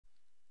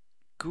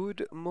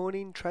Good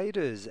morning,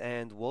 traders,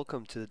 and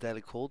welcome to the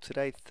daily call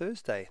today,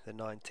 Thursday, the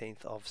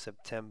 19th of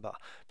September.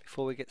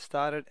 Before we get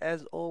started,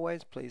 as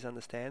always, please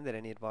understand that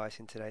any advice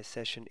in today's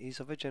session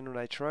is of a general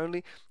nature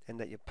only and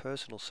that your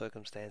personal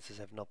circumstances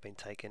have not been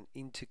taken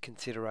into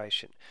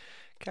consideration.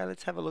 Okay,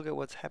 let's have a look at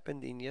what's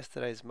happened in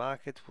yesterday's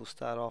market. We'll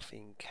start off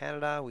in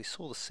Canada. We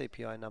saw the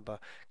CPI number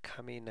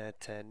come in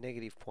at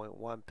negative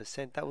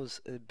 0.1%. That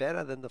was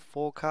better than the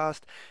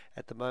forecast.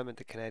 At the moment,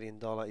 the Canadian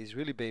dollar is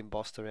really being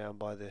bossed around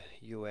by the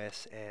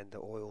US and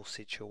the oil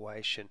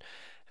situation.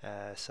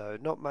 So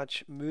not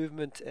much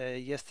movement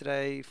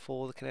yesterday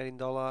for the Canadian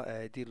dollar.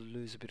 It did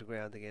lose a bit of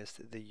ground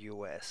against the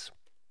US.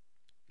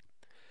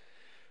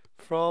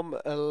 From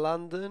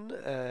London,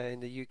 in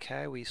the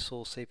UK, we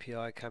saw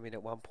CPI come in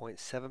at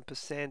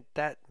 1.7%.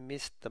 That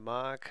missed the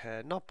mark,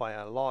 not by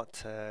a lot.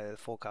 The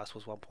forecast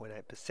was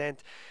 1.8%.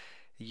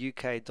 The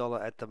UK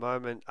dollar at the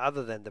moment,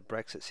 other than the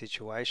Brexit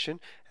situation,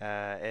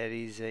 it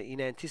is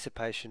in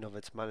anticipation of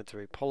its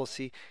monetary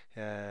policy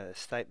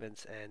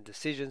statements and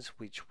decisions,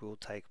 which will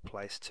take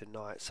place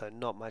tonight. So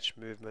not much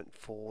movement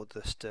for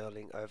the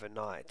sterling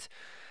overnight.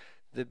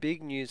 The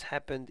big news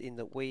happened in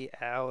the wee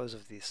hours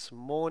of this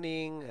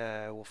morning.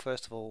 Well,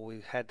 first of all, we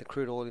had the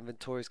crude oil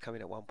inventories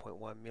coming at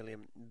 1.1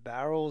 million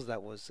barrels.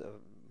 That was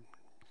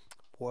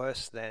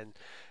worse than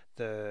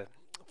the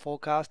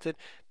forecasted,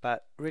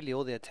 but really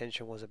all the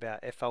attention was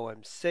about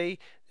FOMC,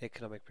 the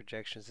economic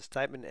projections, the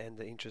statement, and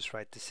the interest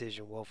rate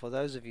decision. Well, for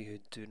those of you who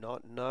do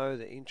not know,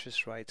 the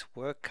interest rates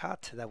were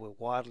cut. They were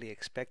widely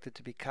expected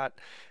to be cut.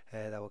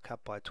 They were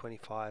cut by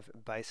 25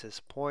 basis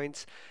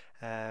points.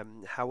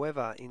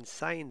 However, in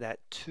saying that,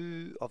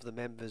 two of the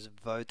members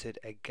voted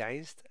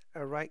against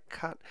a rate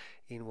cut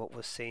in what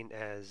was seen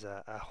as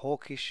a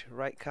hawkish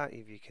rate cut,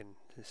 if you can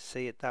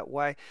see it that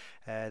way.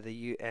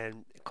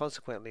 And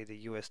consequently, the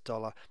US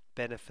dollar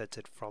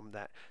benefited from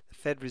that. The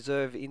Fed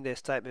Reserve, in their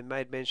statement,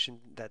 made mention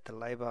that the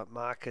labour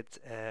market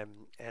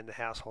and the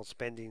household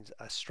spendings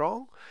are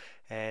strong,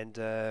 and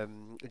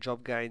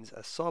job gains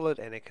are solid,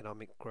 and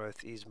economic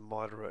growth is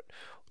moderate.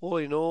 All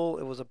in all,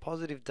 it was a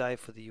positive day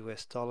for the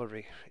US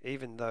dollar.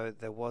 Even though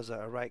there was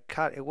a rate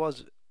cut, it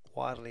was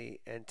widely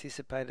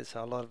anticipated,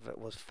 so a lot of it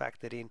was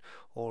factored in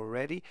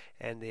already,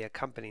 and the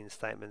accompanying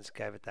statements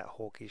gave it that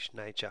hawkish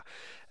nature.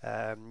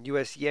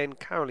 US yen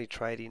currently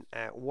trading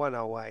at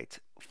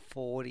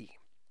 108.40.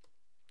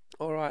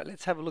 Alright,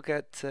 let's have a look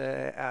at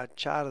our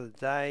chart of the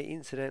day.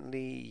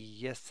 Incidentally,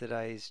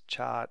 yesterday's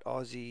chart,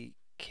 Aussie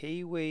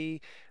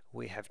Kiwi,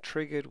 we have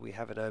triggered, we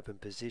have an open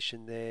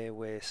position there.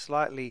 We're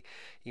slightly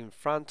in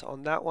front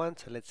on that one,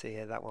 so let's see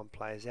how that one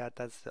plays out.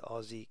 That's the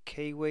Aussie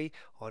Kiwi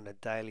on a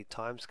daily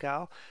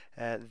timescale.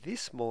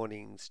 This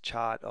morning's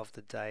chart of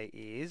the day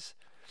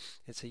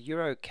it's a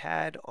Euro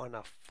CAD on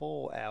a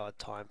 4-hour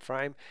time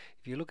frame.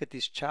 If you look at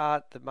this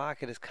chart, the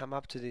market has come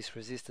up to this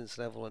resistance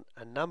level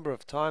a number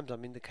of times.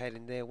 I'm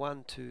indicating there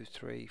 1, 2,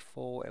 3,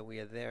 4, and we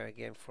are there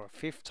again for a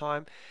fifth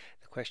time.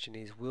 The question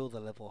is, will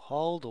the level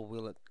hold or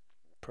will it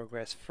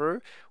progress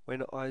through?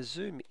 When I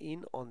zoom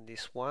in on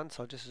this one,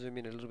 so I'll just zoom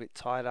in a little bit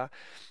tighter,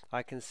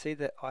 I can see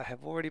that I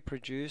have already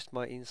produced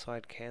my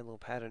inside candle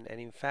pattern,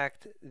 and in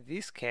fact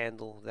this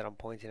candle that I'm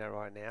pointing at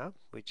right now,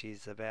 which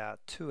is about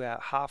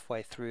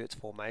halfway through its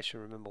formation,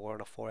 remember we're on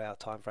a 4-hour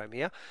time frame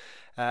here,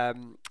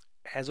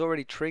 has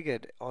already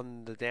triggered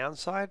on the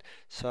downside.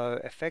 So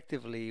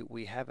effectively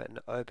we have an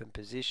open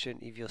position.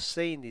 If you're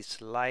seeing this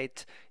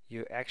late,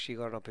 you actually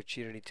got an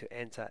opportunity to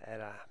enter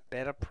at a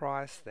better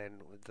price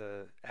than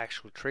the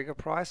actual trigger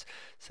price.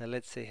 So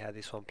let's see how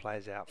this one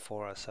plays out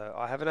for us. So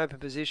I have an open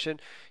position,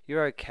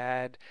 Euro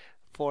CAD,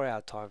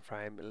 4-hour time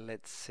frame.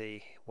 Let's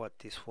see what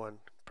this one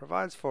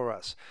provides for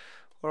us.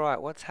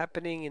 Alright, what's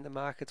happening in the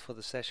markets for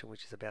the session,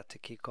 which is about to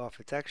kick off?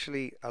 It's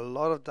actually a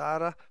lot of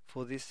data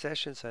for this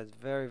session, so it's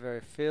very,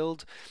 very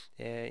filled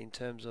in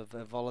terms of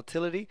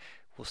volatility.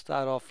 We'll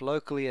start off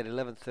locally at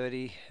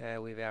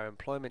 11:30 with our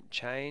employment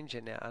change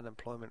and our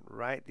unemployment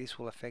rate. This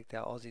will affect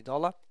our Aussie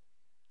dollar.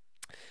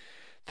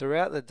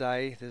 Throughout the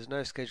day, there's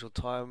no scheduled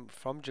time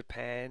from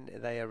Japan.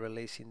 They are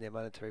releasing their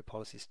monetary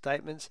policy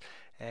statements,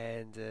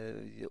 and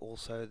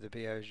also the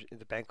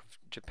Bank of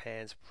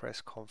Japan's press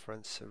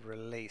conference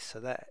release. So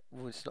that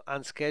was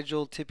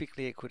unscheduled.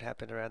 Typically, it could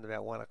happen around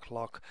about 1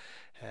 o'clock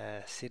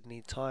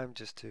Sydney time,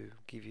 just to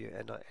give you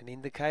an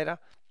indicator.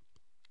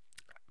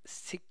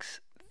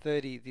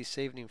 6:30 this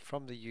evening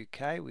from the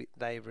UK,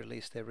 they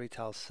released their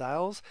retail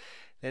sales.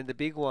 Then the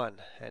big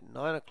one at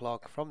 9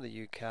 o'clock from the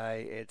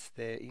UK, it's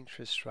their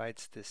interest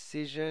rates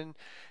decision,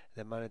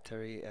 the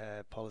monetary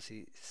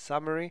policy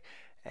summary,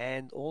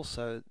 and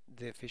also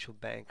the official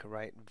bank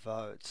rate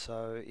vote.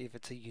 So if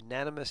it's a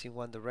unanimous in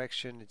one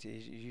direction, it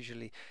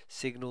usually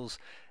signals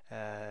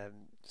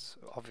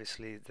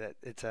obviously that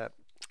it's a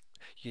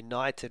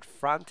united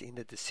front in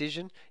the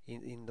decision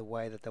in the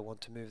way that they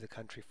want to move the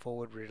country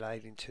forward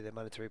relating to their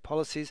monetary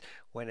policies.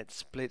 When it's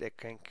split, it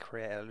can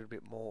create a little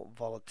bit more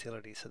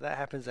volatility. So that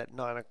happens at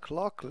 9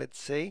 o'clock. Let's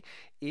see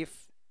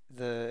if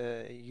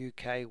the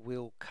UK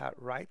will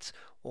cut rates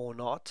or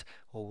not,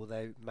 or will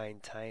they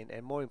maintain,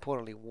 and more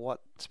importantly,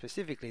 what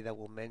specifically they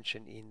will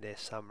mention in their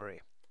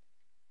summary.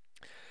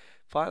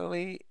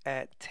 Finally,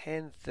 at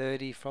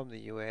 10:30 from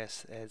the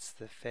US, it's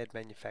the Fed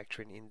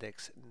Manufacturing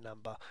Index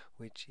number,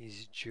 which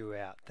is due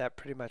out. That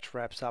pretty much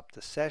wraps up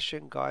the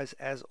session, guys.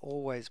 As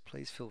always,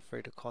 please feel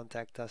free to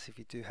contact us if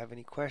you do have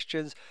any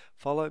questions.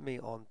 Follow me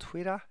on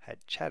Twitter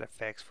at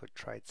ChatFX for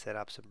trade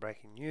setups and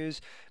breaking news.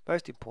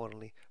 Most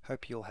importantly,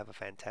 hope you'll have a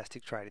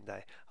fantastic trading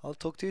day. I'll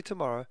talk to you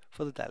tomorrow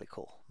for the daily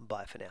call.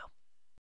 Bye for now.